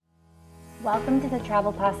Welcome to the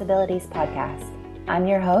Travel Possibilities Podcast. I'm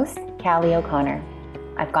your host, Callie O'Connor.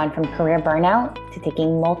 I've gone from career burnout to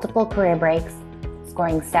taking multiple career breaks,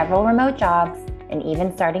 scoring several remote jobs, and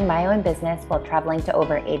even starting my own business while traveling to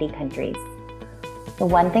over 80 countries. The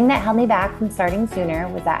one thing that held me back from starting sooner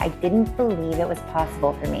was that I didn't believe it was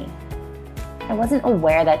possible for me. I wasn't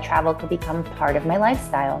aware that travel could become part of my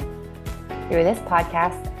lifestyle. Through this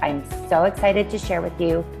podcast, I'm so excited to share with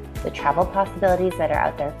you the travel possibilities that are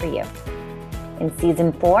out there for you. In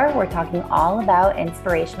season 4, we're talking all about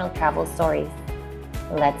inspirational travel stories.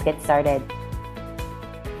 Let's get started.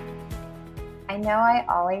 I know I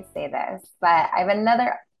always say this, but I have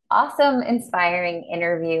another awesome, inspiring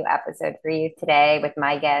interview episode for you today with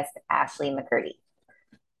my guest, Ashley McCurdy.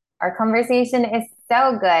 Our conversation is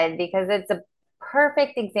so good because it's a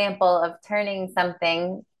perfect example of turning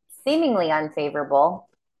something seemingly unfavorable,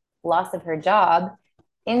 loss of her job,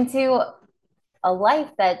 into a life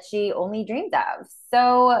that she only dreamed of.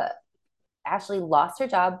 So Ashley lost her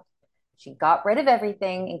job. She got rid of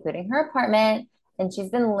everything, including her apartment, and she's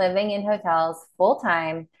been living in hotels full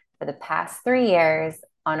time for the past 3 years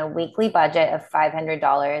on a weekly budget of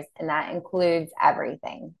 $500. And that includes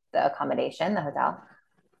everything: the accommodation, the hotel,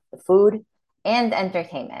 the food, and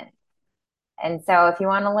entertainment. And so if you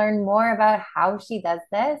want to learn more about how she does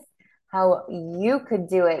this, how you could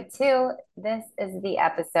do it too, this is the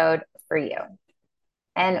episode for you.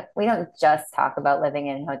 And we don't just talk about living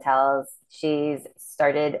in hotels. She's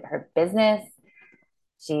started her business.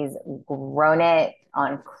 She's grown it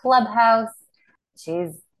on Clubhouse. She's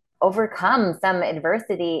overcome some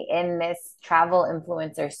adversity in this travel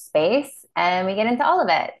influencer space. And we get into all of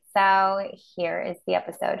it. So here is the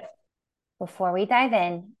episode. Before we dive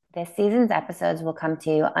in, this season's episodes will come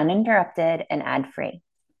to you uninterrupted and ad-free.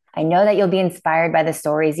 I know that you'll be inspired by the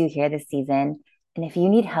stories you hear this season. And if you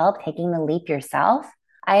need help taking the leap yourself,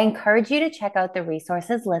 I encourage you to check out the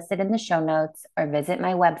resources listed in the show notes or visit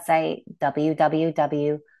my website,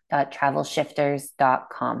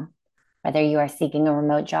 www.travelshifters.com. Whether you are seeking a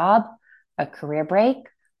remote job, a career break,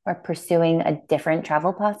 or pursuing a different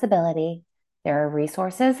travel possibility, there are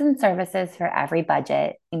resources and services for every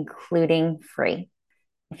budget, including free.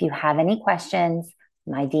 If you have any questions,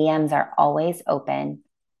 my DMs are always open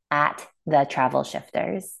at the Travel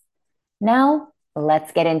Shifters. Now,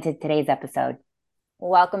 let's get into today's episode.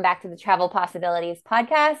 Welcome back to the Travel Possibilities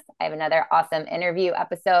Podcast. I have another awesome interview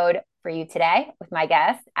episode for you today with my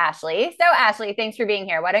guest, Ashley. So, Ashley, thanks for being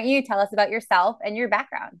here. Why don't you tell us about yourself and your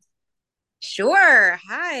background? Sure.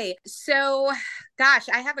 Hi. So, gosh,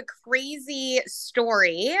 I have a crazy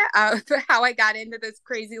story of how I got into this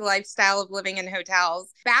crazy lifestyle of living in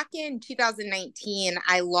hotels. Back in 2019,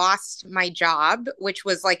 I lost my job, which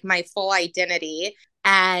was like my full identity.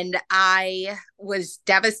 And I was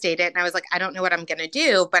devastated. And I was like, I don't know what I'm going to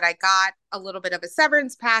do. But I got a little bit of a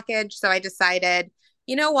severance package. So I decided,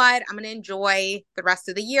 you know what? I'm going to enjoy the rest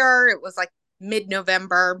of the year. It was like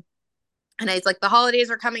mid-November. And I was like, the holidays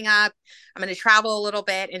are coming up. I'm going to travel a little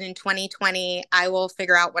bit. And in 2020, I will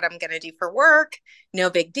figure out what I'm going to do for work. No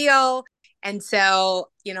big deal. And so,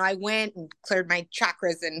 I went and cleared my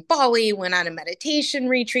chakras in Bali, went on a meditation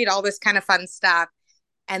retreat, all this kind of fun stuff.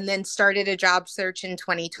 And then started a job search in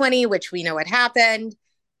 2020, which we know what happened.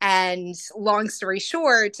 And long story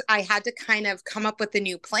short, I had to kind of come up with a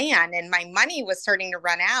new plan, and my money was starting to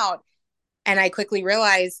run out. And I quickly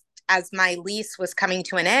realized, as my lease was coming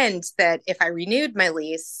to an end, that if I renewed my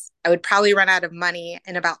lease, I would probably run out of money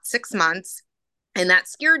in about 6 months. And that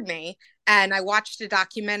scared me. And I watched a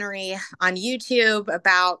documentary on YouTube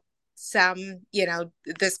about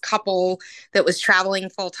this couple that was traveling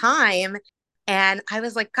full time. And I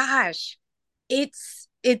was like, gosh, it's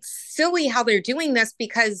silly how they're doing this,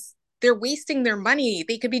 because they're wasting their money.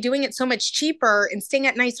 They could be doing it so much cheaper and staying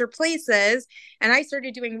at nicer places. And I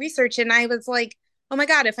started doing research, and I was like, oh my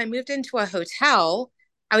God, if I moved into a hotel,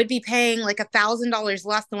 I would be paying like $1,000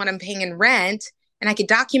 less than what I'm paying in rent. And I could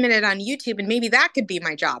document it on YouTube, and maybe that could be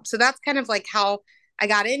my job. So that's kind of like how I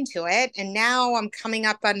got into it. And now I'm coming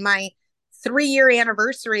up on my 3-year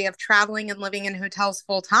anniversary of traveling and living in hotels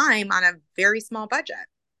full time on a very small budget.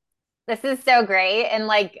 This is so great. And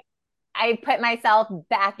I put myself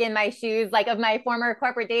back in my shoes, of my former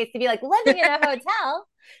corporate days, to be like, living in a hotel.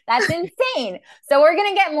 That's insane. So we're going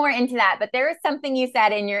to get more into that. But there is something you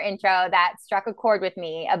said in your intro that struck a chord with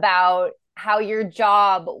me about how your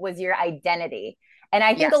job was your identity. And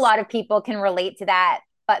I think a Yes. lot of people can relate to that,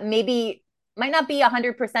 but maybe might not be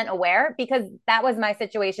 100% aware, because that was my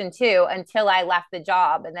situation too, until I left the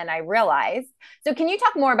job and then I realized. So can you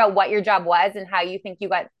talk more about what your job was and how you think you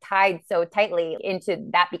got tied so tightly into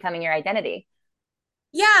that becoming your identity?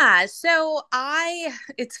 Yeah,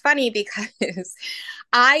 it's funny because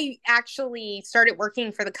I actually started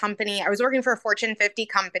working for the company. I was working for a Fortune 50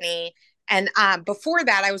 company. And before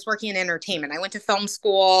that, I was working in entertainment. I went to film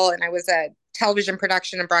school and I was a television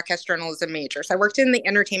production and broadcast journalism major. So I worked in the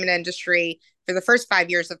entertainment industry for the first 5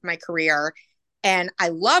 years of my career. And I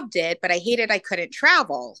loved it, but I hated I couldn't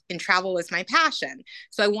travel, and travel was my passion.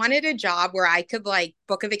 So I wanted a job where I could like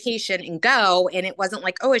book a vacation and go, and it wasn't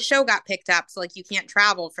like, oh, a show got picked up, so like you can't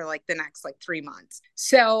travel for like the next like 3 months.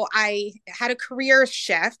 So I had a career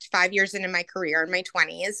shift 5 years into my career in my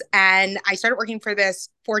 20s, and I started working for this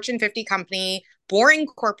Fortune 50 company, boring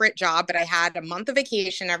corporate job, but I had a month of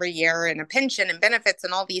vacation every year and a pension and benefits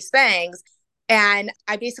and all these things. And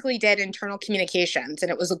I basically did internal communications, and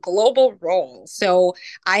it was a global role. So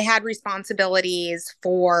I had responsibilities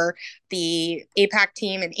for the APAC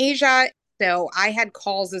team in Asia. So I had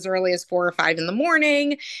calls as early as 4 or 5 in the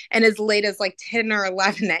morning and as late as like 10 or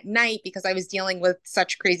 11 at night because I was dealing with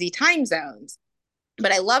such crazy time zones.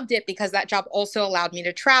 But I loved it because that job also allowed me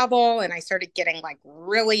to travel, and I started getting like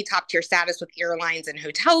really top tier status with airlines and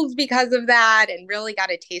hotels because of that, and really got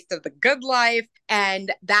a taste of the good life.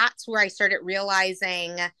 And that's where I started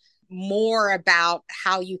realizing more about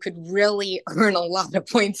how you could really earn a lot of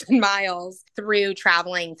points and miles through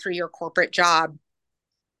traveling through your corporate job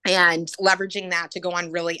and leveraging that to go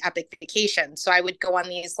on really epic vacations. So I would go on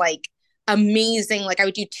these like amazing, like I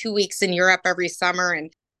would do 2 weeks in Europe every summer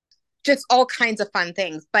and just all kinds of fun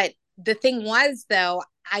things. But the thing was, though,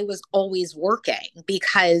 I was always working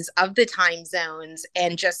because of the time zones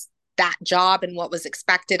and just that job and what was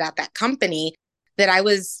expected at that company. That I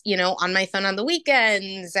was, on my phone on the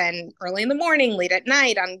weekends and early in the morning, late at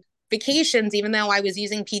night on vacations, even though I was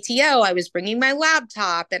using PTO, I was bringing my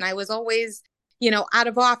laptop and I was always, out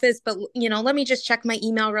of office. But, let me just check my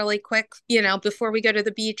email really quick, before we go to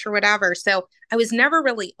the beach or whatever. So I was never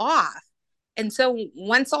really off. And so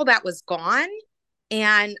once all that was gone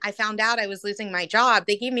and I found out I was losing my job,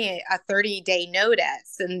 they gave me a 30-day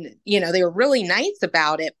notice and, they were really nice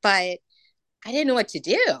about it, but I didn't know what to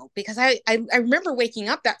do because I remember waking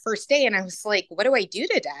up that first day and I was like, what do I do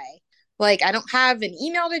today? Like, I don't have an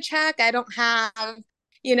email to check. I don't have,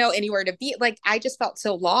 anywhere to be. Like, I just felt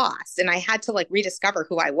so lost and I had to like rediscover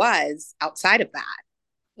who I was outside of that.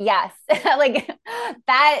 Yes. Like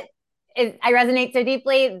that is, I resonate so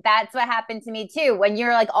deeply. That's what happened to me too. When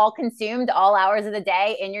you're like all consumed all hours of the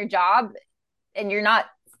day in your job and you're not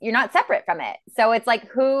separate from it. So it's like,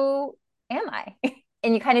 who am I?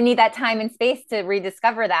 And you kind of need that time and space to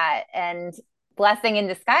rediscover that, and blessing in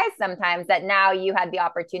disguise sometimes that now you had the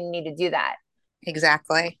opportunity to do that.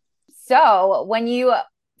 Exactly. So when you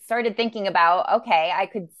started thinking about, okay, I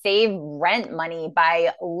could save rent money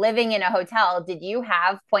by living in a hotel, did you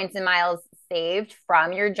have points and miles saved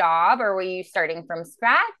from your job, or were you starting from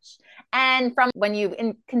scratch? And from when you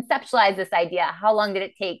conceptualized this idea, how long did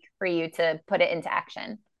it take for you to put it into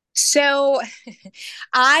action? So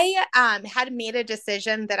I had made a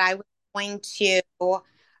decision that I was going to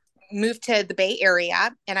moved to the Bay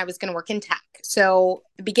Area and I was going to work in tech. So,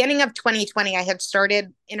 the beginning of 2020, I had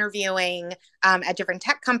started interviewing at different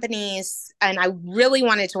tech companies and I really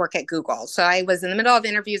wanted to work at Google. So, I was in the middle of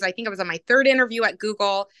interviews. I think I was on my third interview at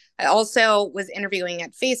Google. I also was interviewing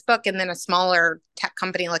at Facebook and then a smaller tech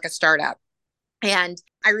company like a startup. And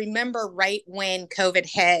I remember right when COVID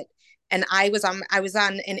hit, and I was on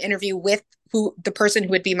an interview with who the person who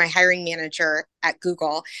would be my hiring manager at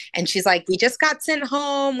Google. And she's like, we just got sent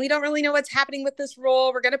home. We don't really know what's happening with this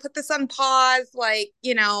role. We're gonna put this on pause, like,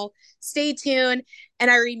 stay tuned.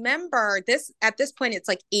 And I remember this at this point, it's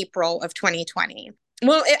like April of 2020.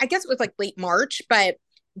 Well, I guess it was like late March, but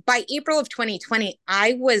by April of 2020,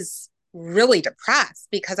 I was really depressed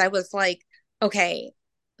because I was like, okay,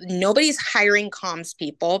 nobody's hiring comms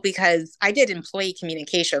people because I did employee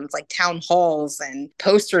communications like town halls and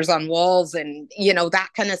posters on walls and that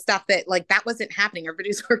kind of stuff that like that wasn't happening.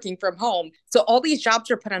 Everybody's working from home. So all these jobs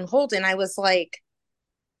were put on hold and I was like,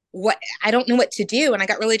 what, I don't know what to do. And I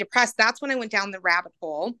got really depressed. That's when I went down the rabbit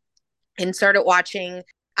hole and started watching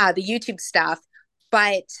the YouTube stuff.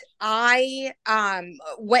 But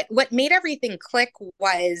what made everything click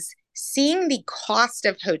was seeing the cost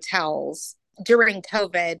of hotels during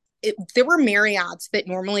COVID. There were Marriotts that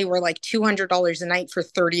normally were like $200 a night for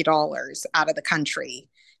 $30 out of the country,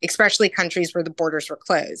 especially countries where the borders were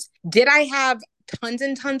closed. Did I have tons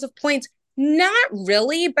and tons of points? Not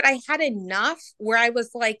really, but I had enough where I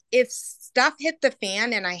was like, if stuff hit the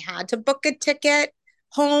fan and I had to book a ticket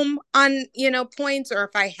home on, points, or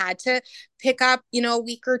if I had to pick up, a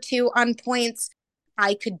week or two on points,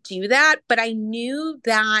 I could do that. But I knew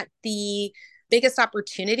that the biggest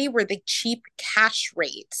opportunity were the cheap cash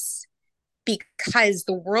rates because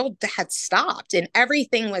the world had stopped and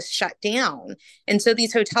everything was shut down. And so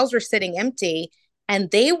these hotels were sitting empty and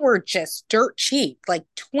they were just dirt cheap, like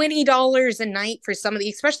 $20 a night for some of the,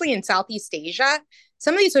 especially in Southeast Asia.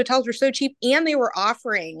 Some of these hotels were so cheap and they were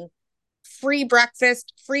offering free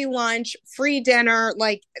breakfast, free lunch, free dinner,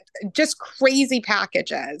 like just crazy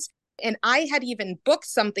packages. And I had even booked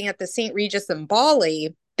something at the St. Regis in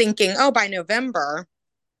Bali, thinking, oh, by November,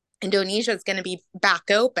 Indonesia is going to be back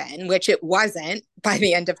open, which it wasn't by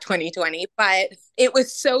the end of 2020, but it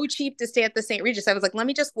was so cheap to stay at the St. Regis. I was like, let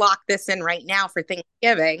me just lock this in right now for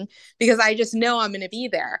Thanksgiving because I just know I'm going to be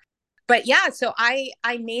there. But yeah, so I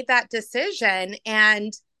made that decision,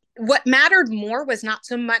 and what mattered more was not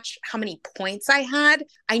so much how many points I had.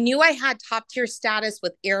 I knew I had top tier status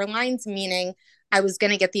with airlines, meaning I was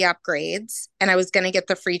going to get the upgrades and I was going to get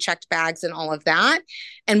the free checked bags and all of that.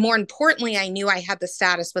 And more importantly, I knew I had the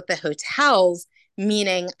status with the hotels,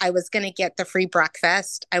 meaning I was going to get the free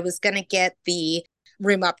breakfast. I was going to get the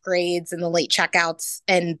room upgrades and the late checkouts.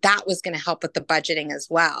 And that was going to help with the budgeting as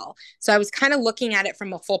well. So I was kind of looking at it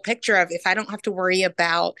from a full picture of if I don't have to worry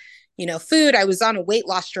about, food. I was on a weight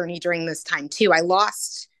loss journey during this time too. I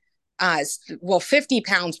lost, 50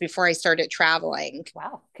 pounds before I started traveling.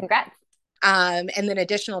 Wow. Congrats. And then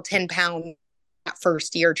additional 10 pounds that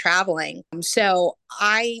first year traveling. So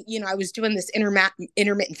I was doing this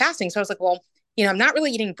intermittent fasting. So I was like, well, I'm not really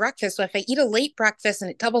eating breakfast. So if I eat a late breakfast and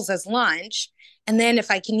it doubles as lunch, and then if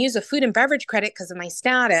I can use a food and beverage credit because of my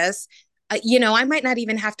status, I might not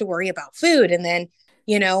even have to worry about food. And then,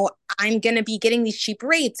 I'm going to be getting these cheap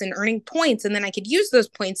rates and earning points. And then I could use those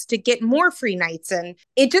points to get more free nights. And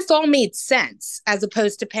it just all made sense as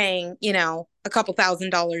opposed to paying, a couple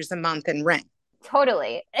 $1,000s a month in rent.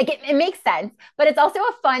 Totally. Like it makes sense, but it's also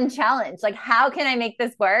a fun challenge. Like, how can I make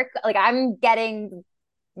this work? Like, I'm getting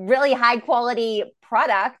really high quality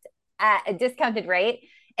product at a discounted rate.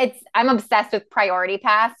 I'm obsessed with Priority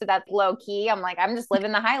Pass, so that's low key. I'm like, I'm just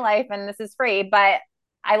living the high life and this is free, but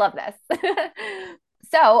I love this.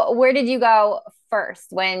 So, where did you go first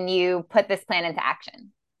when you put this plan into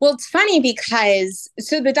action? Well, it's funny because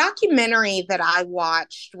the documentary that I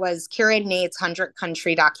watched was Kira and Nate's 100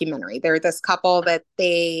 Country documentary. They're this couple that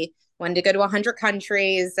they wanted to go to 100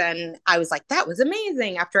 countries. And I was like, that was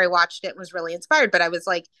amazing. After I watched it, was really inspired. But I was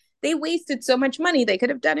like, they wasted so much money. They could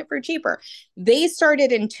have done it for cheaper. They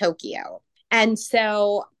started in Tokyo. And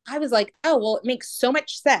so I was like, oh, well, it makes so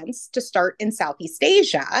much sense to start in Southeast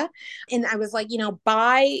Asia. And I was like,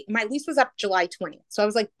 my lease was up July 20th. So I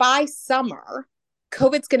was like, by summer,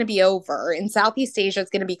 COVID's going to be over and Southeast Asia is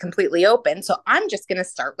going to be completely open. So I'm just going to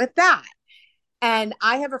start with that. And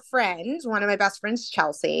I have a friend, one of my best friends,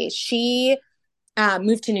 Chelsea. She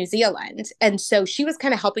moved to New Zealand. And so she was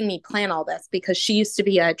kind of helping me plan all this because she used to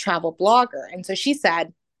be a travel blogger. And so she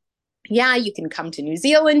said, yeah, you can come to New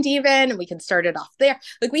Zealand even, and we can start it off there.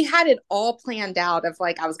 Like we had it all planned out of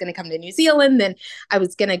like, I was going to come to New Zealand, then I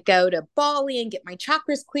was going to go to Bali and get my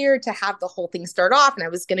chakras cleared to have the whole thing start off. And I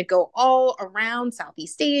was going to go all around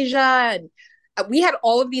Southeast Asia. And we had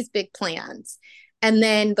all of these big plans. And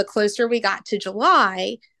then the closer we got to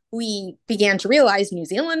July, we began to realize New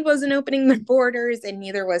Zealand wasn't opening their borders and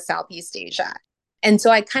neither was Southeast Asia. And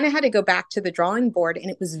so I kind of had to go back to the drawing board,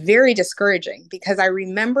 and it was very discouraging because I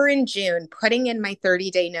remember in June putting in my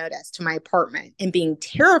 30-day notice to my apartment and being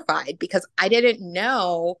terrified because I didn't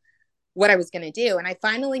know what I was going to do. And I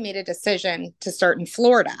finally made a decision to start in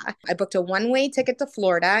Florida. I booked a one-way ticket to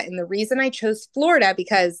Florida. And the reason I chose Florida,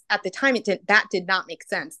 because at the time that did not make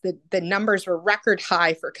sense. The numbers were record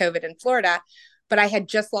high for COVID in Florida, but I had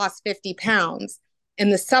just lost 50 pounds.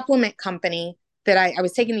 And the supplement company that I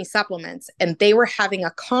was taking these supplements and they were having a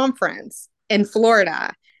conference in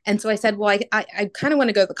Florida. And so I said, well, I kind of want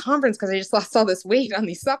to go to the conference because I just lost all this weight on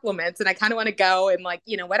these supplements and I kind of want to go and like,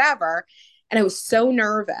 whatever. And I was so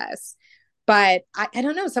nervous, but I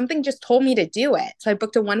don't know, something just told me to do it. So I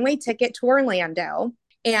booked a one-way ticket to Orlando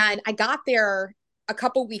and I got there a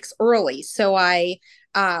couple weeks early. So I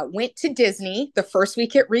went to Disney the first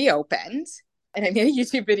week it reopened. And I made a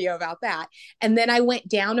YouTube video about that. And then I went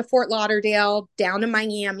down to Fort Lauderdale, down to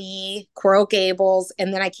Miami, Coral Gables.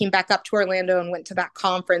 And then I came back up to Orlando and went to that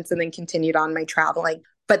conference and then continued on my traveling.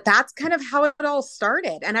 But that's kind of how it all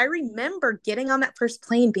started. And I remember getting on that first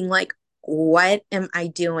plane being like, what am I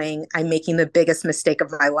doing? I'm making the biggest mistake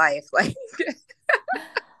of my life. Like,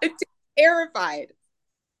 I'm terrified.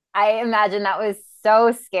 I imagine that was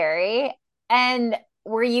so scary. And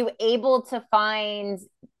were you able to find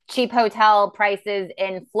cheap hotel prices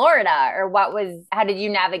in Florida, or how did you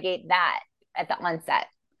navigate that at the onset?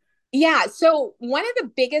 Yeah. So one of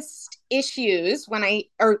the biggest issues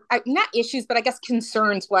not issues, but I guess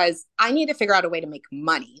concerns was I need to figure out a way to make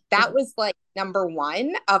money. That Mhm. was like number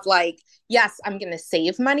one of like, yes, I'm going to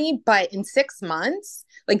save money, but in 6 months,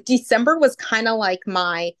 like December was kind of like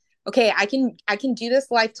okay, I can do this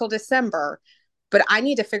life till December, but I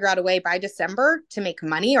need to figure out a way by December to make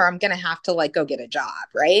money or I'm going to have to like go get a job.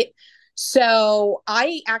 Right. So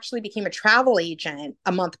I actually became a travel agent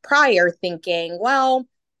a month prior thinking, well,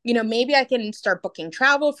 maybe I can start booking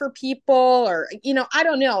travel for people or, I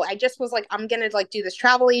don't know. I just was like, I'm going to like do this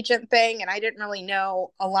travel agent thing. And I didn't really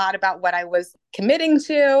know a lot about what I was committing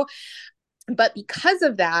to. But because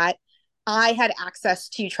of that, I had access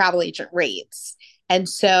to travel agent rates. And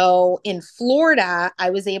so in Florida,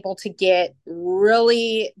 I was able to get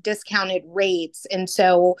really discounted rates. And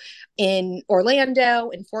so in Orlando,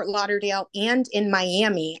 in Fort Lauderdale, and in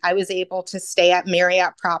Miami, I was able to stay at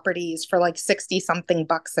Marriott properties for like 60 something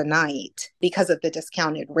bucks a night because of the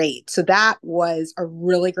discounted rate. So that was a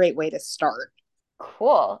really great way to start.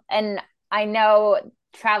 Cool. And I know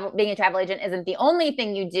being a travel agent isn't the only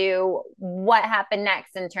thing you do. What happened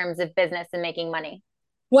next in terms of business and making money?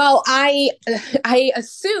 Well, I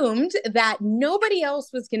assumed that nobody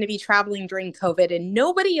else was going to be traveling during COVID and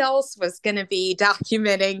nobody else was going to be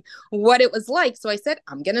documenting what it was like. So I said,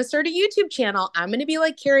 I'm going to start a YouTube channel. I'm going to be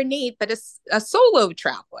like Karen Nate, but a solo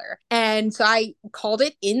traveler. And so I called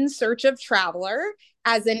it In Search of Traveler,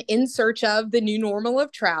 as in search of the new normal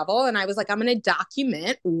of travel. And I was like, I'm going to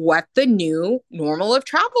document what the new normal of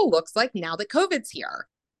travel looks like now that COVID's here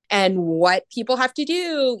and what people have to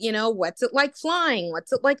do, what's it like flying,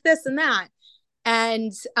 what's it like this and that.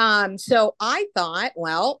 And so I thought,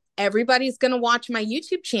 well, everybody's going to watch my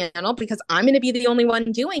YouTube channel because I'm going to be the only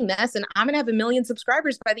one doing this and I'm going to have 1 million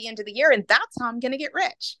subscribers by the end of the year. And that's how I'm going to get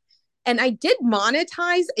rich. And I did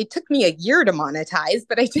monetize. It took me a year to monetize,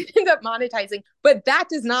 but I did end up monetizing. But that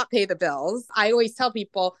does not pay the bills. I always tell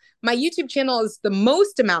people my YouTube channel is the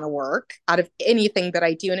most amount of work out of anything that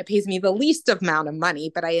I do, and it pays me the least amount of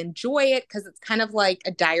money, but I enjoy it because it's kind of like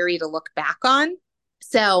a diary to look back on.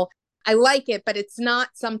 So I like it, but it's not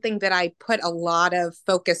something that I put a lot of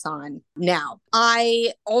focus on now.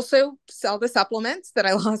 I also sell the supplements that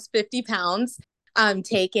I lost 50 pounds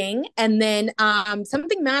taking. And then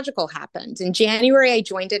something magical happened. In January, I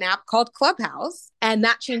joined an app called Clubhouse, and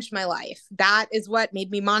that changed my life. That is what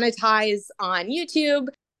made me monetize on YouTube.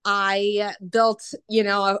 I built,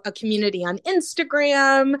 a community on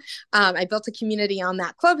Instagram. I built a community on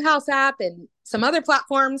that Clubhouse app and some other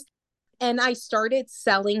platforms. And I started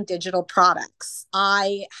selling digital products.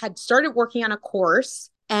 I had started working on a course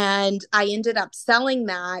and I ended up selling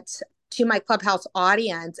that to my Clubhouse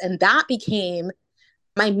audience. And that became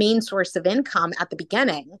my main source of income at the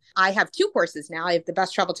beginning. I have two courses now. I have the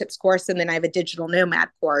Best Travel Tips course, and then I have a digital nomad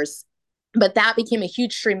course. But that became a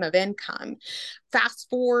huge stream of income. Fast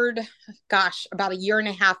forward, gosh, about a year and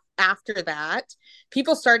a half after that,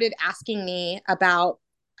 people started asking me about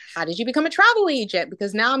how did you become a travel agent?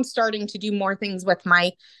 Because now I'm starting to do more things with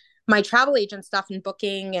my travel agent stuff and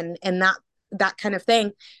booking and that kind of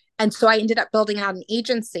thing. And so I ended up building out an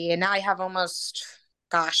agency, and now I have almost,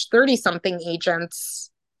 gosh, 30 something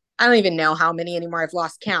agents. I don't even know how many anymore. I've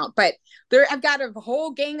lost count, but I've got a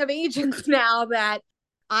whole gang of agents now that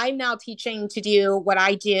I'm now teaching to do what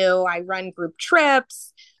I do. I run group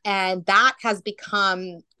trips, and that has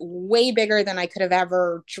become way bigger than I could have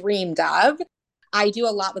ever dreamed of. I do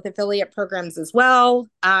a lot with affiliate programs as well.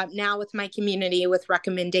 Now with my community, with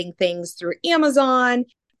recommending things through Amazon.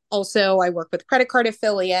 Also, I work with credit card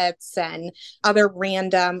affiliates and other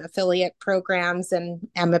random affiliate programs, and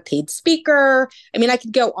am a paid speaker. I mean, I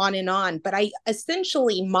could go on, but I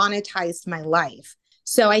essentially monetized my life.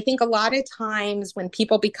 So I think a lot of times when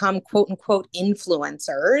people become quote unquote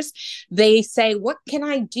influencers, they say, what can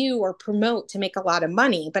I do or promote to make a lot of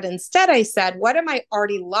money? But instead, I said, what am I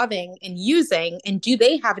already loving and using? And do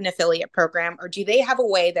they have an affiliate program, or do they have a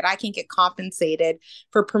way that I can get compensated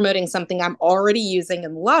for promoting something I'm already using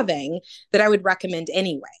and loving that I would recommend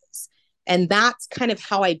anyways? And that's kind of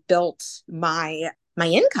how I built my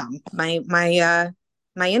income, my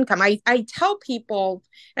income. I tell people,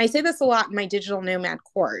 and I say this a lot in my digital nomad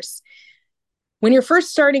course, when you're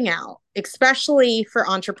first starting out, especially for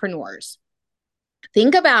entrepreneurs,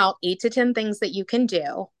 think about 8 to 10 things that you can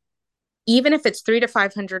do, even if it's $300 to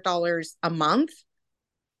 $500 a month,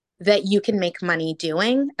 that you can make money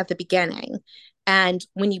doing at the beginning. And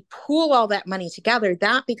when you pool all that money together,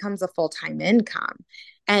 that becomes a full-time income.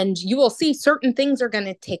 And you will see certain things are going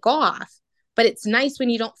to take off. But it's nice when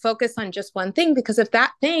you don't focus on just one thing, because if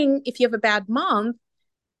you have a bad month,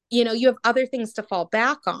 you have other things to fall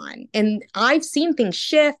back on. And I've seen things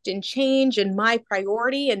shift and change, and my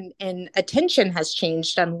priority and attention has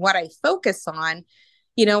changed on what I focus on,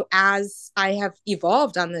 as I have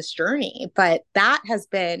evolved on this journey. But that has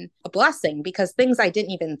been a blessing because things I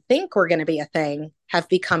didn't even think were going to be a thing have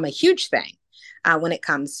become a huge thing when it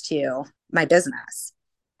comes to my business.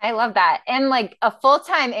 I love that. And like a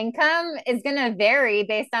full-time income is going to vary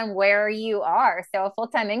based on where you are. So a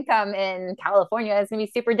full-time income in California is going to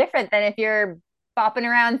be super different than if you're bopping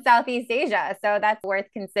around Southeast Asia. So that's worth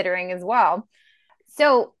considering as well.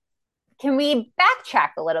 So can we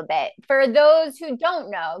backtrack a little bit? For those who don't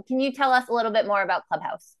know, can you tell us a little bit more about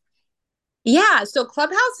Clubhouse? Yeah, so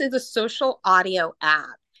Clubhouse is a social audio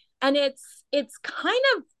app, and it's kind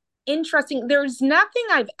of interesting. There's nothing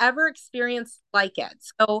I've ever experienced like it.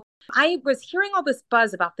 So I was hearing all this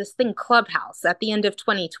buzz about this thing Clubhouse at the end of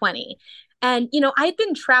 2020. And I'd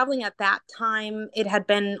been traveling at that time. It had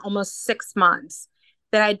been almost 6 months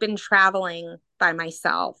that I'd been traveling by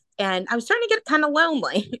myself, and I was starting to get kind of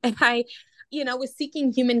lonely. And I was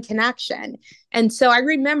seeking human connection. And so I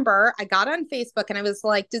remember I got on Facebook and I was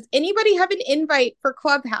like, does anybody have an invite for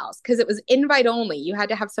Clubhouse? Because it was invite only. You had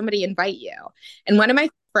to have somebody invite you. And one of my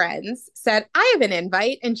friends said, I have an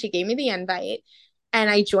invite. And she gave me the invite. And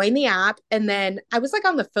I joined the app. And then I was like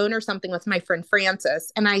on the phone or something with my friend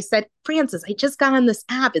Frances. And I said, Frances, I just got on this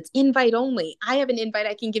app. It's invite only. I have an invite.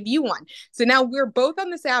 I can give you one. So now we're both on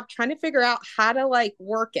this app trying to figure out how to like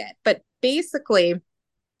work it. But basically,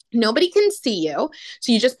 nobody can see you.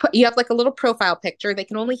 So you have like a little profile picture. They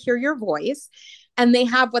can only hear your voice. And they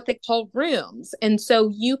have what they call rooms. And so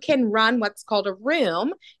you can run what's called a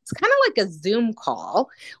room. It's kind of like a Zoom call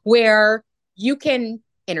where you can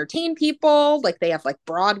entertain people. Like they have like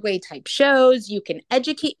Broadway type shows. You can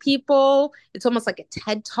educate people. It's almost like a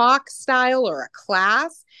TED Talk style or a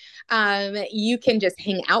class. You can just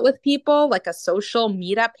hang out with people, like a social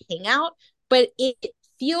meetup hangout. But it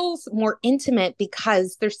feels more intimate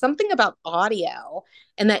because there's something about audio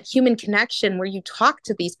and that human connection where you talk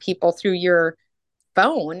to these people through your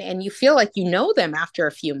phone and you feel like you know them after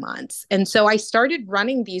a few months. And so I started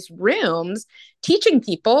running these rooms, teaching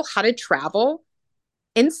people how to travel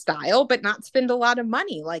in style, but not spend a lot of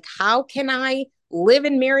money. Like, how can I live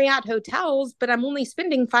in Marriott hotels, but I'm only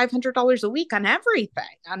spending $500 a week on everything,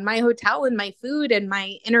 on my hotel and my food and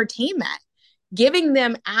my entertainment? Giving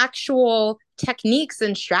them actual techniques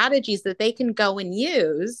and strategies that they can go and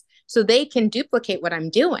use so they can duplicate what I'm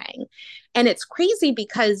doing. And it's crazy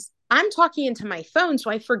because I'm talking into my phone, so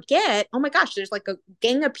I forget, oh my gosh, there's like a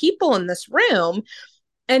gang of people in this room.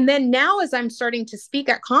 And then now, as I'm starting to speak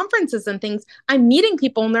at conferences and things, I'm meeting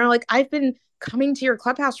people and they're like, I've been coming to your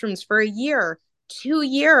Clubhouse rooms for a year, 2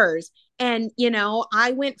 years. And,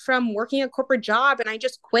 I went from working a corporate job and I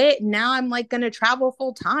just quit. And now I'm like going to travel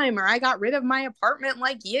full time, or I got rid of my apartment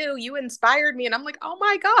like you inspired me. And I'm like, oh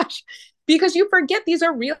my gosh, because you forget these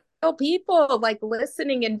are real people like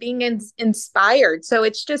listening and being inspired. So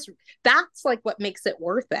it's just, that's like what makes it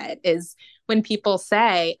worth it is when people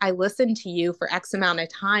say, I listened to you for X amount of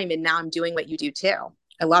time and now I'm doing what you do too.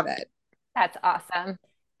 I love it. That's awesome.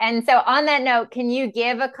 And so, on that note, can you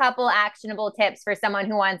give a couple actionable tips for someone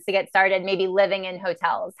who wants to get started, maybe living in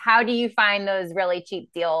hotels? How do you find those really cheap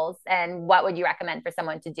deals? And what would you recommend for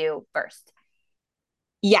someone to do first?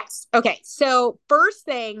 Yes. Okay. So, first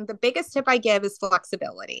thing, the biggest tip I give is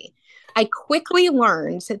flexibility. I quickly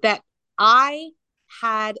learned that I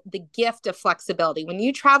had the gift of flexibility. When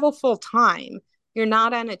you travel full time, you're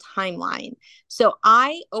not on a timeline. So,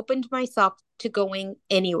 I opened myself to going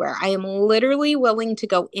anywhere. I am literally willing to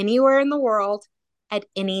go anywhere in the world at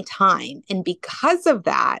any time. And because of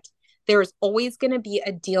that, there is always going to be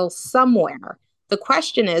a deal somewhere. The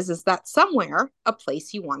question is that somewhere a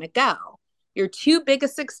place you want to go? Your two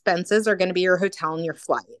biggest expenses are going to be your hotel and your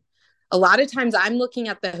flight. A lot of times I'm looking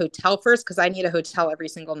at the hotel first because I need a hotel every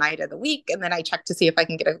single night of the week. And then I check to see if I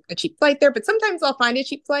can get a cheap flight there. But sometimes I'll find a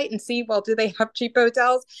cheap flight and see, well, do they have cheap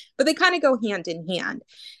hotels? But they kind of go hand in hand.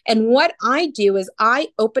 And what I do is I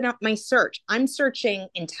open up my search. I'm searching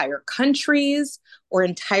entire countries or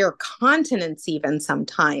entire continents, even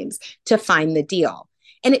sometimes, to find the deal.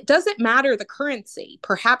 And it doesn't matter the currency.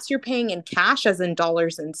 Perhaps you're paying in cash, as in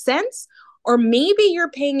dollars and cents, or maybe you're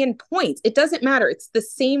paying in points. It doesn't matter. It's the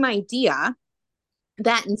same idea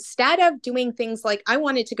that instead of doing things like, I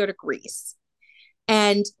wanted to go to Greece.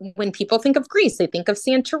 And when people think of Greece, they think of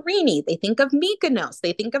Santorini, they think of Mykonos,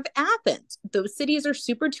 they think of Athens. Those cities are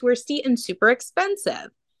super touristy and super expensive.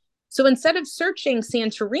 So instead of searching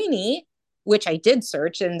Santorini, which I did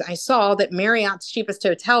search, and I saw that Marriott's cheapest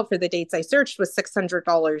hotel for the dates I searched was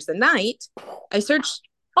 $600 a night, I searched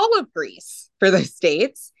all of Greece for those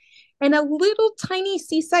dates. And a little tiny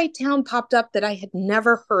seaside town popped up that I had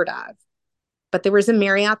never heard of. But there was a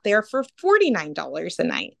Marriott there for $49 a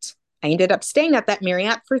night. I ended up staying at that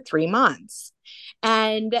Marriott for 3 months.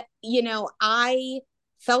 And, I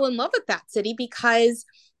fell in love with that city because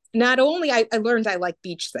not only I learned I like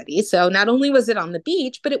beach cities. So not only was it on the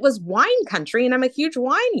beach, but it was wine country. And I'm a huge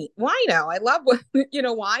wino. I love,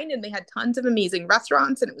 wine. And they had tons of amazing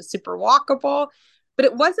restaurants and it was super walkable. But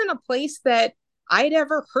it wasn't a place that I'd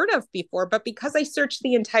ever heard of before. But because I searched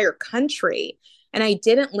the entire country and I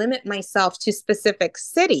didn't limit myself to specific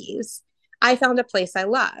cities, I found a place I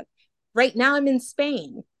love. Right now, I'm in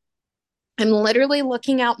Spain. I'm literally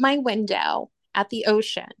looking out my window at the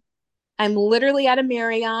ocean. I'm literally at a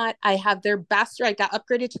Marriott. I have their best, I got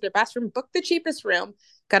upgraded to their best room, booked the cheapest room,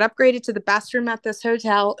 got upgraded to the best room at this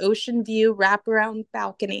hotel, ocean view, wraparound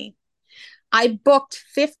balcony. I booked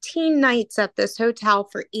 15 nights at this hotel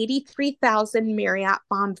for 83,000 Marriott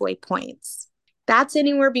Bonvoy points. That's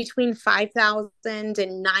anywhere between 5,000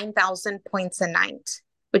 and 9,000 points a night,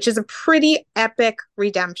 which is a pretty epic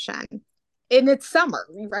redemption. And it's summer,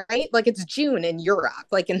 right? Like it's June in Europe,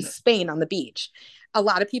 like in Spain on the beach. A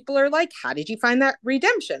lot of people are like, how did you find that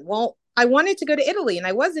redemption? Well, I wanted to go to Italy and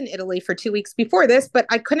I was in Italy for 2 weeks before this, but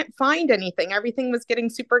I couldn't find anything. Everything was getting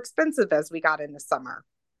super expensive as we got into summer.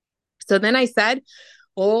 So then I said,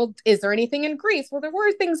 well, is there anything in Greece? Well, there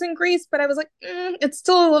were things in Greece, but I was like, it's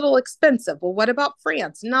still a little expensive. Well, what about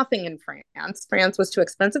France? Nothing in France. France was too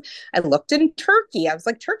expensive. I looked in Turkey. I was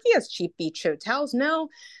like, Turkey has cheap beach hotels. No,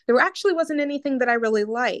 there actually wasn't anything that I really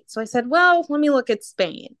liked. So I said, well, let me look at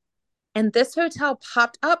Spain. And this hotel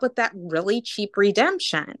popped up with that really cheap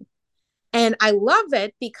redemption. And I love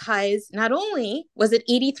it because not only was it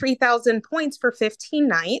 83,000 points for 15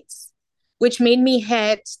 nights, which made me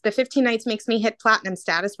hit the 15 nights makes me hit platinum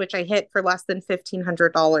status, which I hit for less than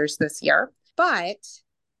 $1,500 this year. But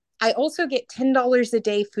I also get $10 a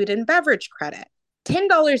day food and beverage credit.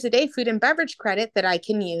 $10 a day food and beverage credit that I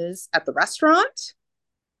can use at the restaurant.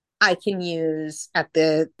 I can use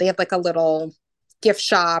they have like a little gift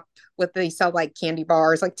shop with they sell like candy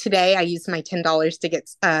bars. Like today, I used my $10 to get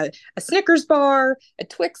a Snickers bar, a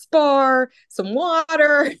Twix bar, some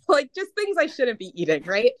water, like just things I shouldn't be eating,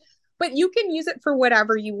 right? But you can use it for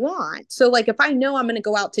whatever you want. So, like if I know I'm going to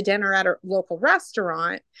go out to dinner at a local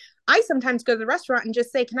restaurant, I sometimes go to the restaurant and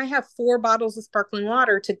just say, "Can I have 4 bottles of sparkling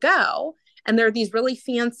water to go?" And there are these really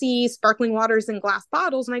fancy sparkling waters in glass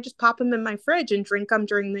bottles, and I just pop them in my fridge and drink them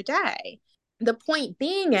during the day. The point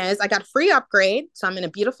being is I got a free upgrade. So I'm in a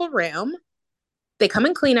beautiful room. They come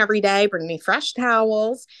and clean every day, bring me fresh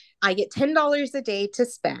towels. I get $10 a day to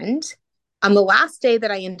spend. On the last day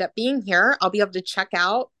that I end up being here, I'll be able to check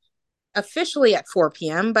out officially at 4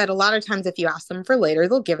 p.m. But a lot of times, if you ask them for later,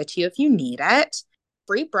 they'll give it to you if you need it.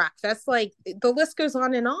 Free breakfast, like the list goes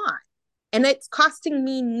on and on. And it's costing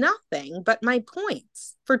me nothing but my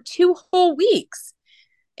points for 2 whole weeks.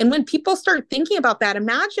 And when people start thinking about that,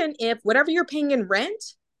 imagine if whatever you're paying in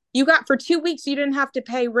rent, you got for 2 weeks, you didn't have to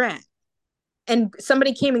pay rent. And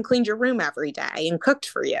somebody came and cleaned your room every day and cooked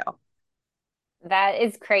for you. That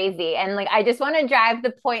is crazy. And like, I just want to drive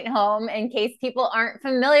the point home in case people aren't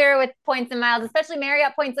familiar with points and miles, especially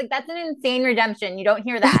Marriott points. Like, that's an insane redemption. You don't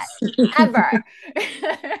hear that ever.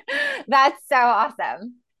 That's so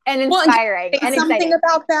awesome and Well, and inspiring can I say and something exciting.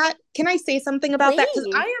 about that? Can I say something about that? Because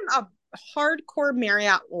Please. I am a hardcore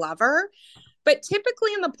Marriott lover, but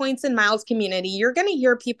typically in the points and miles community, you're going to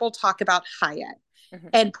hear people talk about Hyatt. Mhm.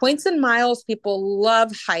 And points and miles, people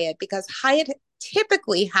love Hyatt because Hyatt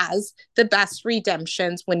typically has the best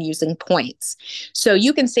redemptions when using points. So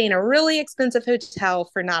you can stay in a really expensive hotel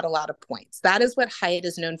for not a lot of points. That is what Hyatt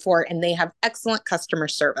is known for, and they have excellent customer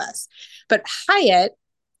service. But Hyatt,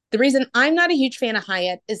 the reason I'm not a huge fan of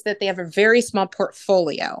Hyatt is that they have a very small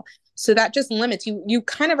portfolio. So that just limits you. You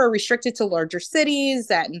kind of are restricted to larger cities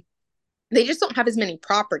and they just don't have as many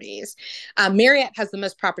properties. Marriott has the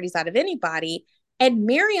most properties out of anybody. And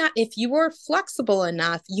Marriott, if you are flexible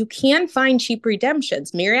enough, you can find cheap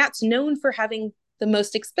redemptions. Marriott's known for having the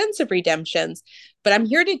most expensive redemptions, but I'm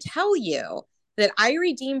here to tell you that I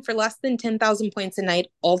redeem for less than 10,000 points a night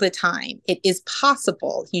all the time. It is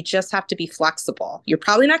possible. You just have to be flexible. You're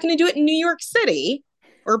probably not going to do it in New York City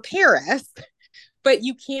or Paris, but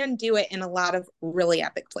you can do it in a lot of really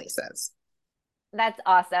epic places. That's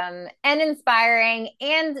awesome and inspiring,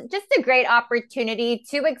 and just a great opportunity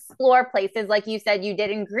to explore places like you said you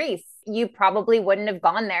did in Greece. You probably wouldn't have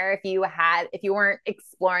gone there if you weren't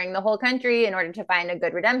exploring the whole country in order to find a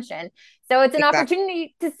good redemption. So it's an Exactly.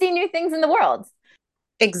 opportunity to see new things in the world.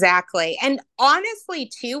 Exactly. And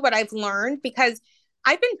honestly, too, what I've learned, because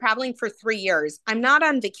I've been traveling for 3 years, I'm not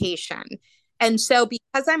on vacation. And so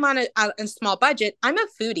because I'm on a small budget, I'm a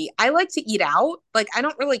foodie. I like to eat out. Like I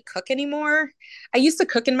don't really cook anymore. I used to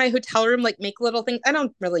cook in my hotel room, like make little things. I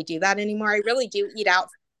don't really do that anymore. I really do eat out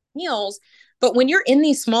for meals. But when you're in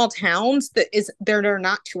these small towns that are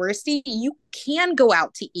not touristy, you can go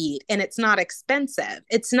out to eat and it's not expensive.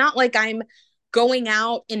 It's not like I'm going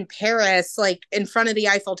out in Paris, like in front of the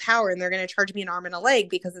Eiffel Tower, and they're going to charge me an arm and a leg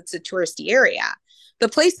because it's a touristy area. The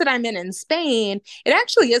place that I'm in Spain, it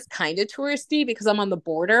actually is kind of touristy because I'm on the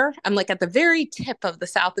border. I'm like at the very tip of the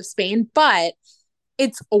south of Spain, but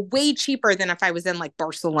it's way cheaper than if I was in like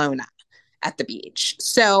Barcelona at the beach.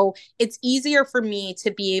 So it's easier for me to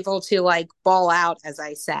be able to like ball out, as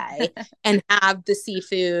I say, and have the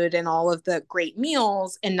seafood and all of the great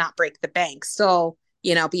meals and not break the bank. Still,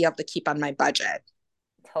 be able to keep on my budget.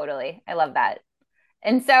 Totally. I love that.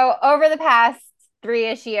 And so, over the past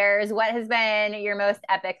 3-ish years, what has been your most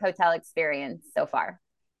epic hotel experience so far?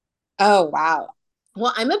 Oh, wow.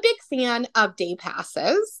 Well, I'm a big fan of day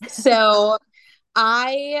passes. So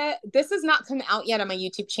this has not come out yet on my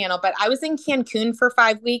YouTube channel, but I was in Cancun for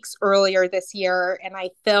 5 weeks earlier this year and I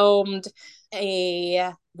filmed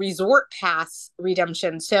a resort pass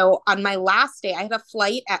redemption. So on my last day, I had a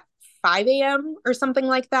flight at 5 a.m. or something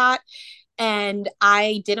like that. And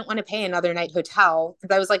I didn't want to pay another night hotel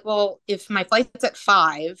because I was like, well, if my flight's at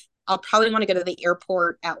 5, I'll probably want to go to the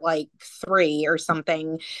airport at like 3 or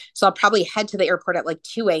something. So I'll probably head to the airport at like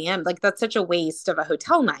 2 a.m. Like that's such a waste of a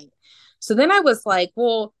hotel night. So then I was like,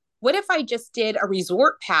 well, what if I just did a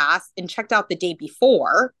resort pass and checked out the day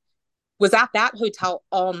before, was at that hotel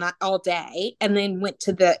all night, all day, and then went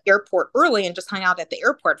to the airport early and just hung out at the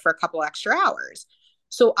airport for a couple extra hours.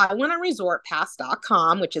 So I went on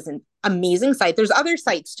resortpass.com, which is an amazing site. There's other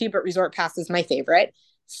sites too, but Resort Pass is my favorite.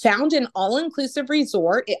 Found an all-inclusive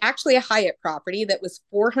resort, actually a Hyatt property that was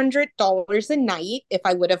 $400 a night if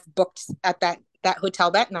I would have booked at that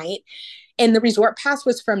hotel that night. And the resort pass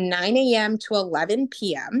was from 9 a.m. to 11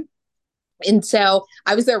 p.m. And so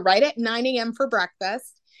I was there right at 9 a.m. for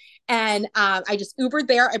breakfast. And I just Ubered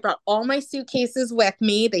there. I brought all my suitcases with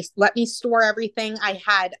me. They let me store everything. I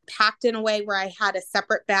had packed in a way where I had a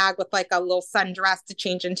separate bag with like a little sundress to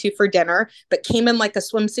change into for dinner, but came in like a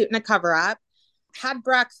swimsuit and a cover up. Had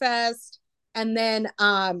breakfast and then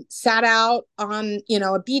sat out on,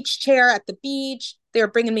 a beach chair at the beach. They were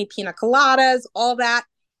bringing me pina coladas, all that.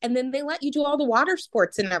 And then they let you do all the water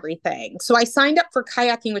sports and everything. So I signed up for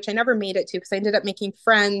kayaking, which I never made it to because I ended up making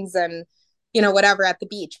friends and whatever at the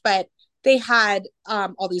beach. But they had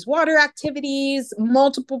all these water activities,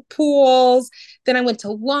 multiple pools. Then I went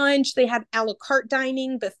to lunch. They had a la carte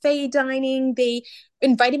dining, buffet dining. They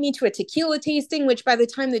invited me to a tequila tasting, which by the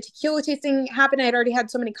time the tequila tasting happened, I had already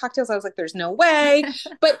had so many cocktails. I was like, there's no way.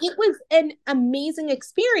 But it was an amazing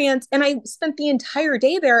experience. And I spent the entire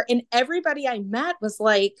day there. And everybody I met was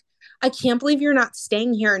like, I can't believe you're not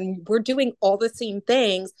staying here and we're doing all the same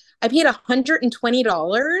things. I paid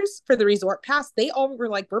 $120 for the resort pass. They all were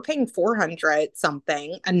like, we're paying 400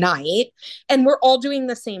 something a night and we're all doing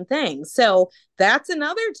the same thing. So that's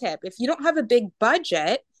another tip. If you don't have a big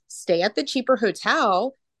budget, stay at the cheaper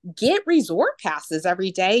hotel, get resort passes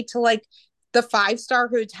every day to like the 5-star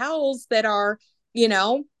hotels that are,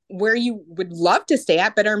 where you would love to stay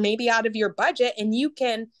at, but are maybe out of your budget. And you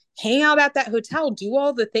can hang out at that hotel, do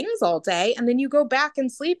all the things all day, and then you go back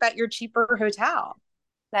and sleep at your cheaper hotel.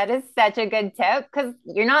 That is such a good tip because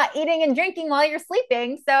you're not eating and drinking while you're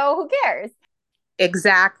sleeping. So who cares?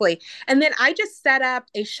 Exactly. And then I just set up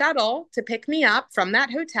a shuttle to pick me up from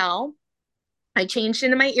that hotel. I changed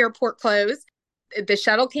into my airport clothes. The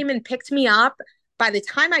shuttle came and picked me up. By the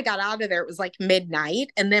time I got out of there, it was like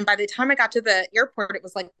midnight. And then by the time I got to the airport, it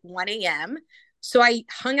was like 1 a.m. So I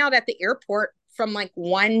hung out at the airport from like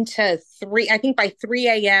 1 to 3. I think by 3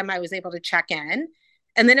 a.m. I was able to check in.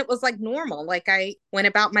 And then it was like normal. Like I went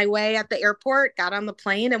about my way at the airport, got on the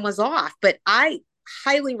plane and was off. But I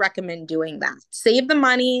highly recommend doing that. Save the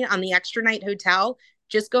money on the extra night hotel.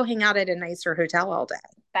 Just go hang out at a nicer hotel all day.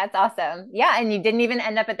 That's awesome. Yeah. And you didn't even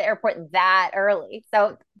end up at the airport that early.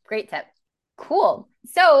 So great tip. Cool.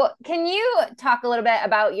 So, can you talk a little bit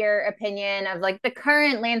about your opinion of like the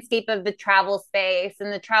current landscape of the travel space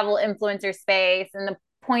and the travel influencer space and the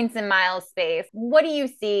points and miles space? What do you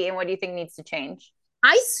see and what do you think needs to change?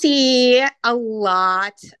 I see a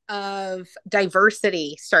lot of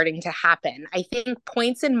diversity starting to happen. I think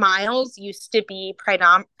points and miles used to be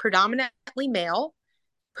predominantly male,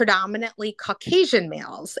 predominantly Caucasian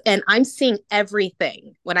males. And I'm seeing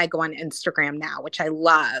everything when I go on Instagram now, which I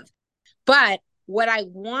love. But what I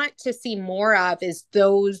want to see more of is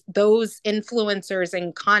those influencers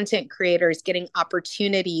and content creators getting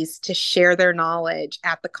opportunities to share their knowledge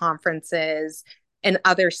at the conferences and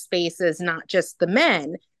other spaces, not just the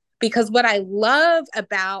men. Because what I love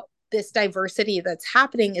about this diversity that's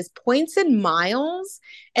happening is points and miles,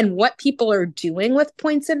 and what people are doing with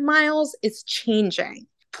points and miles is changing.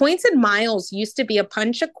 Points and miles used to be a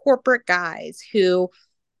bunch of corporate guys who,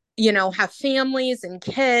 have families and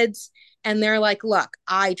kids. And they're like, look,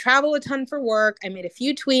 I travel a ton for work. I made a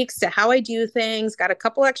few tweaks to how I do things, got a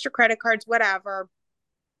couple extra credit cards, whatever.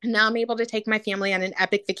 And now I'm able to take my family on an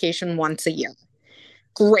epic vacation once a year.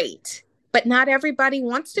 Great. But not everybody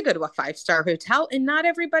wants to go to a 5-star hotel, and not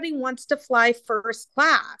everybody wants to fly first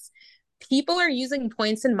class. People are using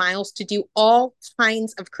points and miles to do all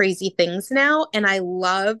kinds of crazy things now, and I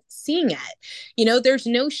love seeing it. There's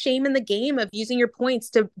no shame in the game of using your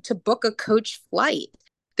points to book a coach flight.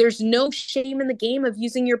 There's no shame in the game of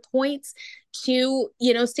using your points to,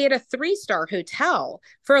 stay at a 3-star hotel.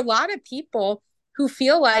 For a lot of people who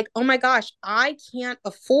feel like, oh my gosh, I can't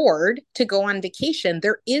afford to go on vacation,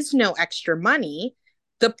 there is no extra money.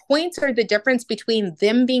 The points are the difference between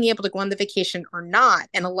them being able to go on the vacation or not.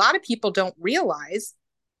 And a lot of people don't realize,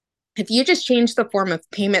 if you just change the form of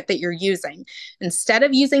payment that you're using, instead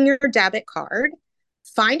of using your debit card,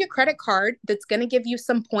 find a credit card that's going to give you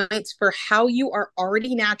some points for how you are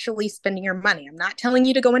already naturally spending your money. I'm not telling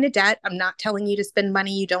you to go into debt. I'm not telling you to spend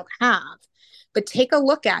money you don't have. But take a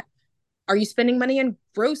look at, are you spending money on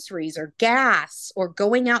groceries or gas or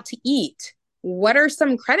going out to eat? What are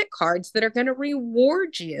some credit cards that are going to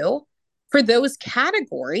reward you for those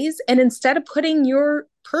categories? And instead of putting your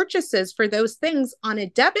purchases for those things on a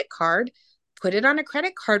debit card, put it on a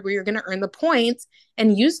credit card where you're going to earn the points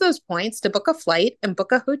and use those points to book a flight and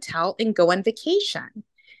book a hotel and go on vacation.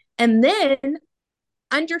 And then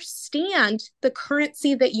understand the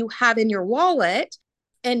currency that you have in your wallet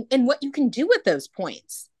and what you can do with those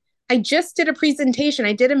points. I just did a presentation.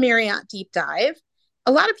 I did a Marriott deep dive.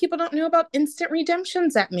 A lot of people don't know about instant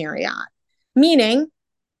redemptions at Marriott, meaning,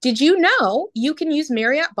 did you know you can use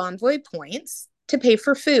Marriott Bonvoy points to pay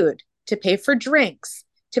for food, to pay for drinks,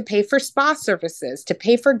 to pay for spa services, to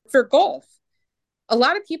pay for golf? A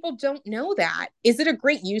lot of people don't know that. Is it a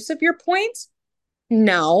great use of your points?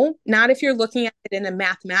 No, not if you're looking at it in a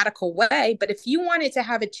mathematical way. But if you wanted to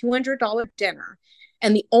have a $200 dinner,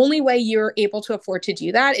 and the only way you're able to afford to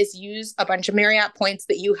do that is use a bunch of Marriott points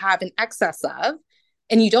that you have in excess of,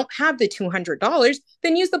 and you don't have the $200,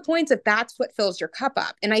 then use the points if that's what fills your cup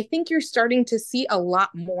up. And I think you're starting to see a lot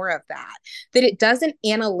more of that, that it doesn't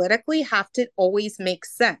analytically have to always make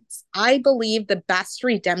sense. I believe the best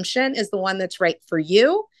redemption is the one that's right for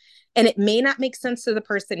you. And it may not make sense to the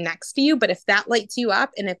person next to you, but if that lights you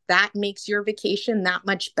up and if that makes your vacation that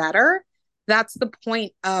much better, that's the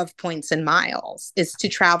point of points and miles, is to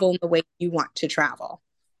travel in the way you want to travel.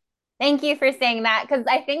 Thank you for saying that, because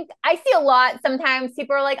I think I see a lot sometimes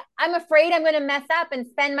people are like, I'm afraid I'm going to mess up and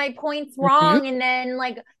spend my points Mm-hmm. wrong. And then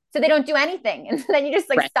so they don't do anything. And then you just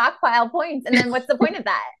Right. stockpile points. And then what's the point of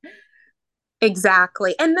that?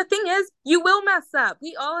 Exactly. And the thing is, you will mess up.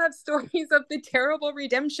 We all have stories of the terrible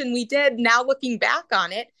redemption we did now looking back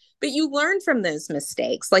on it, but you learn from those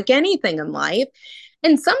mistakes like anything in life.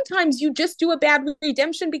 And sometimes you just do a bad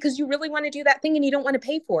redemption because you really want to do that thing and you don't want to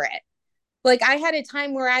pay for it. Like, I had a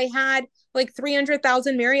time where I had like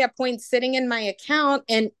 300,000 Marriott points sitting in my account,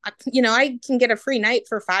 and I can get a free night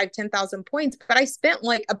for 5-10,000 points, but I spent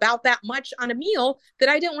like about that much on a meal that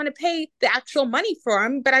I didn't want to pay the actual money for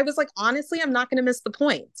them. But I was like, honestly, I'm not going to miss the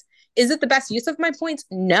points. Is it the best use of my points?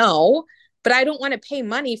 No, but I don't want to pay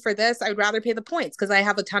money for this. I'd rather pay the points because I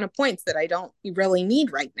have a ton of points that I don't really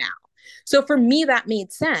need right now. So for me, that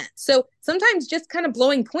made sense. So sometimes just kind of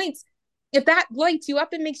blowing points, if that lights you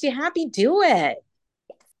up and makes you happy, do it.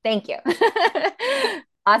 Thank you.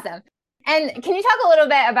 Awesome. And can you talk a little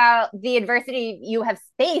bit about the adversity you have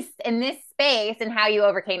faced in this space and how you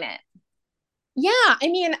overcame it? Yeah, I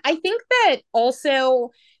mean, I think that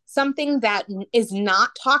also something that is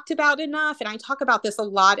not talked about enough, and I talk about this a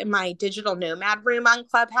lot in my digital nomad room on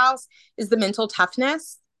Clubhouse, is the mental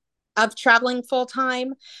toughness of traveling full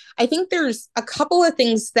time. I think there's a couple of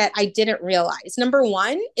things that I didn't realize. Number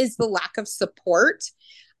one is the lack of support.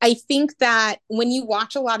 I think that when you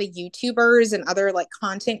watch a lot of YouTubers and other like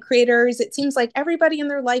content creators, it seems like everybody in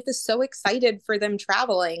their life is so excited for them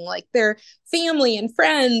traveling, like their family and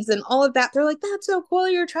friends and all of that. They're like, that's so cool,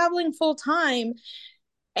 you're traveling full time.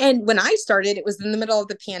 And when I started, it was in the middle of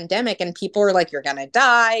the pandemic, and people were like, "You're going to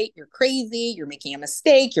die. You're crazy. You're making a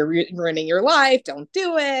mistake. You're ruining your life. Don't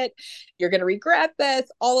do it. You're going to regret this,"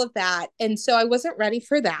 all of that. And so I wasn't ready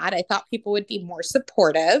for that. I thought people would be more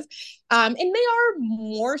supportive. And they are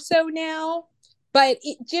more so now, but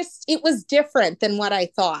it was different than what I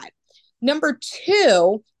thought. Number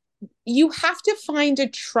two, you have to find a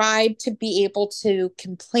tribe to be able to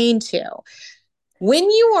complain to. When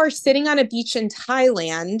you are sitting on a beach in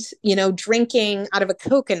Thailand, drinking out of a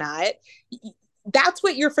coconut, that's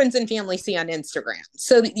what your friends and family see on Instagram.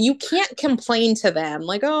 So you can't complain to them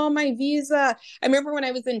like, "Oh, my visa." I remember when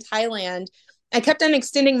I was in Thailand, I kept on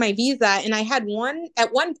extending my visa, and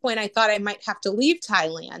at one point I thought I might have to leave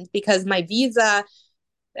Thailand because my visa,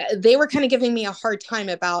 they were kind of giving me a hard time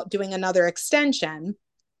about doing another extension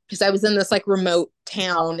because I was in this like remote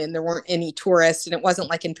town and there weren't any tourists, and it wasn't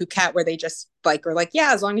like in Phuket where they just like were like,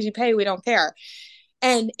 "Yeah, as long as you pay, we don't care."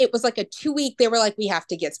 And it was like a 2 week, they were like, "We have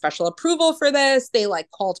to get special approval for this." They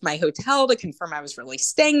like called my hotel to confirm I was really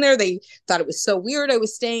staying there. They thought it was so weird. I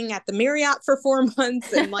was staying at the Marriott for 4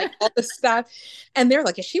 months and like all this stuff. And they're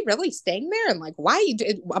like, "Is she really staying there?" And like, "Why?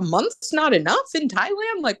 A month's not enough in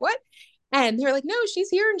Thailand?" Like, what? And they're like, "No, she's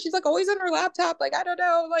here." And she's like always on her laptop. Like, I don't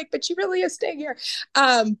know, like, but she really is staying here.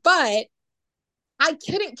 But I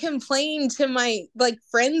couldn't complain to my like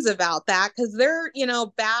friends about that because they're,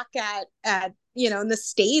 back at in the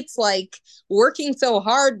States, like working so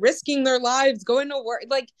hard, risking their lives, going to work.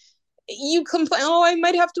 Like you complain, "Oh, I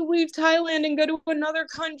might have to leave Thailand and go to another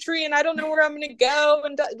country and I don't know where I'm going to go."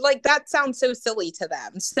 And like that sounds so silly to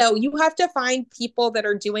them. So you have to find people that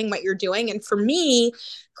are doing what you're doing. And for me,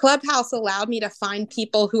 Clubhouse allowed me to find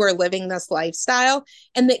people who are living this lifestyle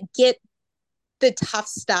and that get the tough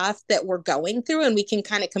stuff that we're going through, and we can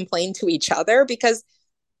kind of complain to each other because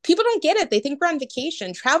people don't get it. They think we're on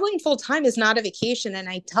vacation. Traveling full time is not a vacation. And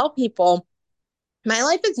I tell people, my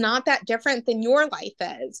life is not that different than your life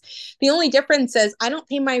is. The only difference is I don't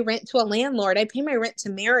pay my rent to a landlord. I pay my rent to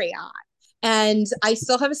Marriott. And I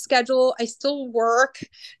still have a schedule. I still work.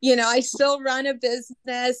 I still run a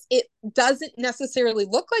business. It doesn't necessarily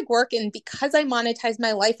look like work. And because I monetize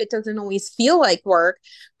my life, it doesn't always feel like work.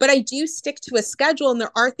 But I do stick to a schedule, and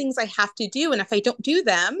there are things I have to do. And if I don't do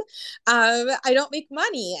them, I don't make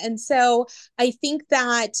money. And so I think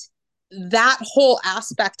that whole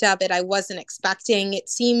aspect of it I wasn't expecting. It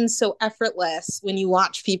seems so effortless when you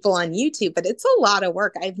watch people on YouTube, but it's a lot of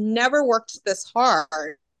work. I've never worked this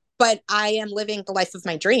hard, but I am living the life of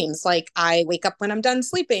my dreams. Like I wake up when I'm done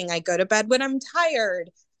sleeping, I go to bed when I'm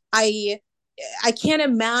tired. I can't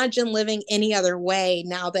imagine living any other way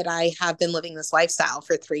now that I have been living this lifestyle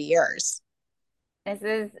for 3 years. This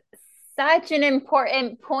is such an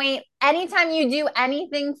important point. Anytime you do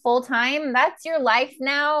anything full time, that's your life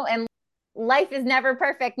now. And life is never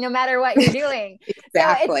perfect no matter what you're doing. So it's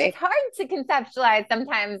Exactly. hard to conceptualize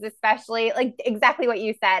sometimes, especially like exactly what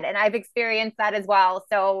you said. And I've experienced that as well.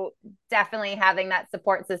 So definitely having that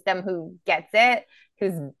support system who gets it,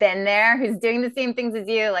 who's been there, who's doing the same things as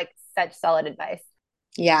you, like such solid advice.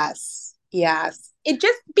 Yes. Yes. It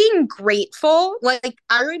just being grateful. Like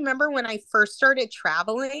I remember when I first started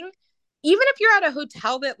traveling, even if you're at a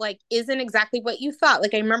hotel that like isn't exactly what you thought.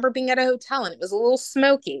 Like I remember being at a hotel and it was a little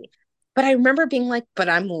smoky. But I remember being like, "But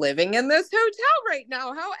I'm living in this hotel right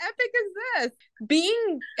now. How epic is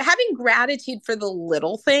this?" Having gratitude for the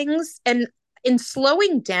little things and in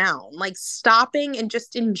slowing down, like stopping and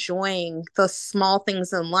just enjoying the small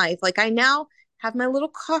things in life. Like I now have my little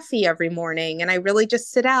coffee every morning and I really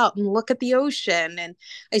just sit out and look at the ocean. And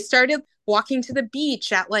I started walking to the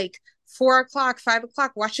beach at like 4 o'clock, 5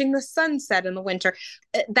 o'clock, watching the sunset in the winter.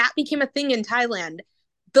 That became a thing in Thailand.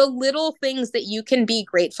 The little things that you can be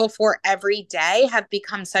grateful for every day have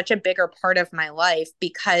become such a bigger part of my life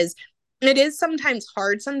because it is sometimes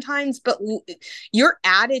hard sometimes, but your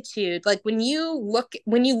attitude, like when you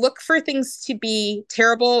look for things to be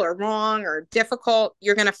terrible or wrong or difficult,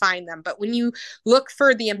 you're going to find them. But when you look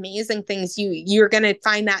for the amazing things, you're going to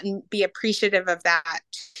find that and be appreciative of that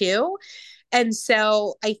too. And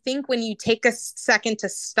so I think when you take a second to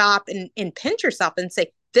stop and pinch yourself and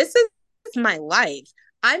say, "This is my life.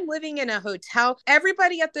 I'm living in a hotel.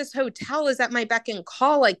 Everybody at this hotel is at my beck and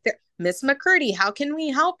call. Like, Miss McCurdy, how can we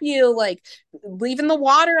help you?" Like, leaving the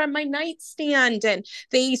water on my nightstand. And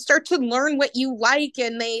they start to learn what you like.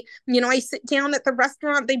 And I sit down at the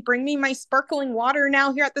restaurant. They bring me my sparkling water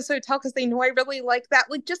now here at this hotel because they know I really like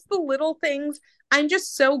that. Like, just the little things. I'm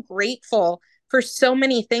just so grateful for so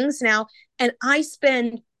many things now. And I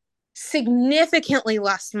spend significantly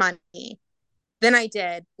less money than I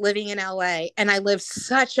did living in LA. And I live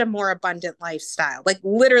such a more abundant lifestyle. Like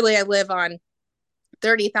literally, I live on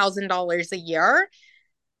 $30,000 a year,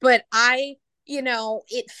 but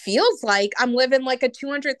it feels like I'm living like a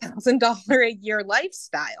 $200,000 a year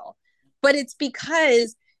lifestyle. But it's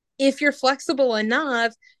because if you're flexible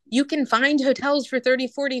enough, you can find hotels for 30,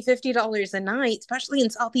 40, $50 a night, especially in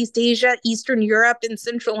Southeast Asia, Eastern Europe, and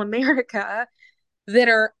Central America, that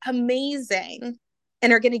are amazing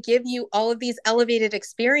and are going to give you all of these elevated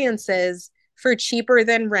experiences for cheaper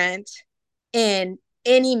than rent in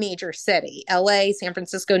any major city: LA, San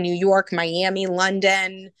Francisco, New York, Miami,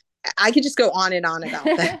 London. I could just go on and on about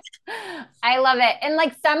that. I love it. And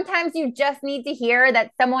like sometimes you just need to hear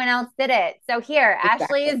that someone else did it. So here,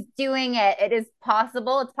 Ashley Exactly. is doing it. It is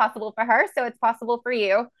possible. It's possible for her. So it's possible for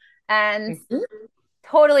you. And Mm-hmm.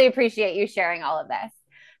 totally appreciate you sharing all of this.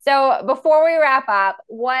 So before we wrap up,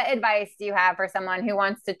 what advice do you have for someone who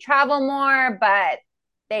wants to travel more, but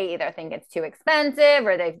they either think it's too expensive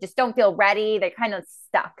or they just don't feel ready? They're kind of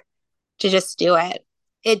stuck. To just do it.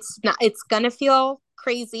 It's going to feel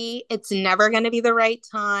crazy. It's never going to be the right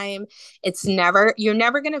time. You're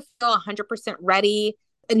never going to feel 100% ready.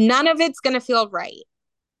 None of it's going to feel right,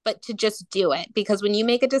 but to just do it. Because when you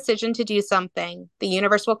make a decision to do something, the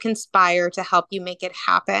universe will conspire to help you make it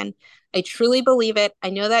happen. I truly believe it. I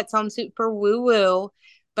know that sounds super woo woo,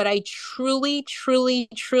 but I truly, truly,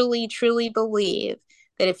 truly, truly believe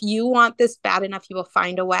that if you want this bad enough, you will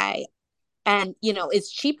find a way. And, as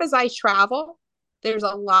cheap as I travel, there's a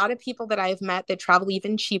lot of people that I've met that travel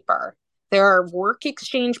even cheaper. There are work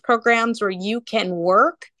exchange programs where you can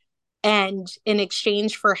work and in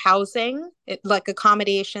exchange for housing, like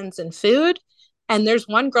accommodations and food. And there's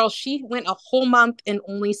one girl, she went a whole month and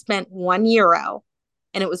only spent €1.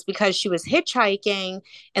 And it was because she was hitchhiking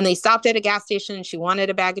and they stopped at a gas station and she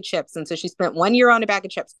wanted a bag of chips. And so she spent €1 on a bag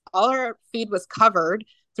of chips. All her food was covered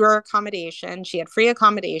through her accommodation. She had free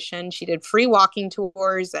accommodation. She did free walking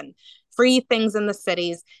tours and free things in the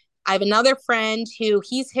cities. I have another friend who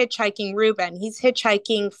he's hitchhiking, Ruben. He's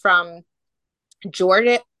hitchhiking from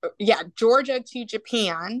Georgia, Georgia to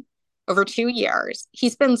Japan over 2 years. He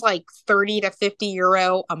spends like 30 to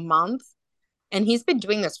 €50 a month. And he's been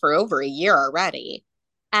doing this for over a year already.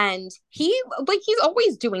 And he's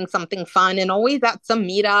always doing something fun and always at some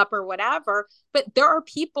meetup or whatever. But there are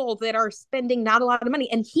people that are spending not a lot of money.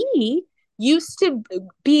 And he used to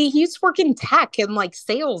work in tech and like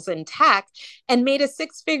sales in tech and made a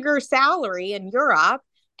 6-figure salary in Europe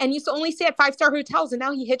and used to only stay at 5-star hotels. And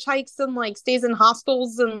now he hitchhikes and like stays in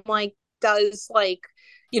hostels and like does like,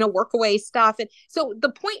 work away stuff. And so the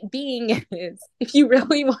point being is if you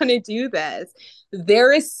really want to do this,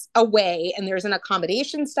 there is a way and there's an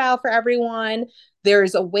accommodation style for everyone.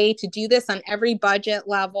 There's a way to do this on every budget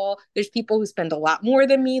level. There's people who spend a lot more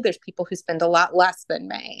than me. There's people who spend a lot less than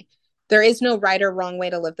me. There is no right or wrong way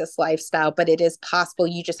to live this lifestyle, but it is possible.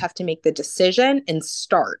 You just have to make the decision and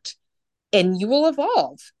start. And you will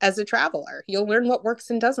evolve as a traveler. You'll learn what works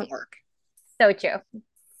and doesn't work. So true.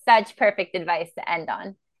 Such perfect advice to end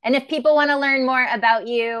on. And if people want to learn more about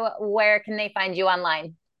you, where can they find you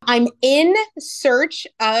online? I'm in search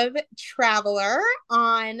of traveler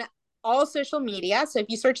on all social media. So if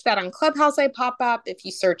you search that on Clubhouse, I pop up. If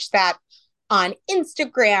you search that on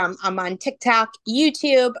Instagram, I'm on TikTok,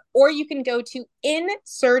 YouTube, or you can go to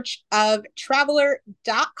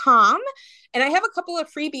insearchoftraveler.com. And I have a couple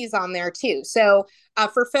of freebies on there too. So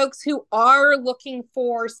for folks who are looking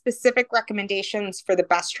for specific recommendations for the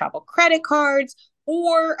best travel credit cards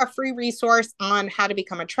or a free resource on how to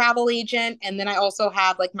become a travel agent. And then I also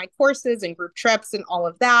have like my courses and group trips and all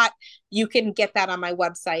of that. You can get that on my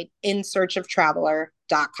website,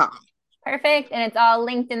 insearchoftraveler.com. Perfect. And it's all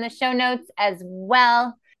linked in the show notes as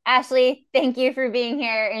well. Ashley, thank you for being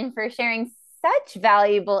here and for sharing such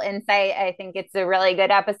valuable insight. I think it's a really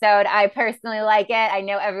good episode. I personally like it. I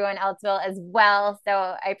know everyone else will as well. So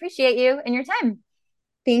I appreciate you and your time.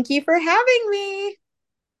 Thank you for having me.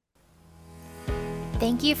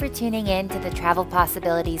 Thank you for tuning in to the Travel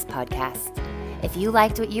Possibilities podcast. If you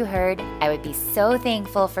liked what you heard, I would be so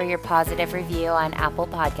thankful for your positive review on Apple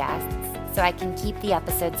Podcasts so I can keep the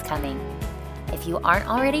episodes coming. If you aren't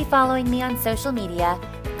already following me on social media,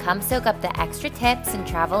 come soak up the extra tips and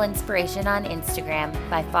travel inspiration on Instagram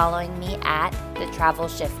by following me at The Travel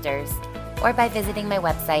Shifters or by visiting my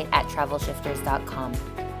website at travelshifters.com.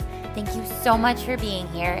 Thank you so much for being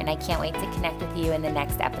here, and I can't wait to connect with you in the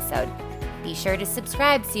next episode. Be sure to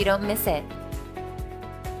subscribe so you don't miss it.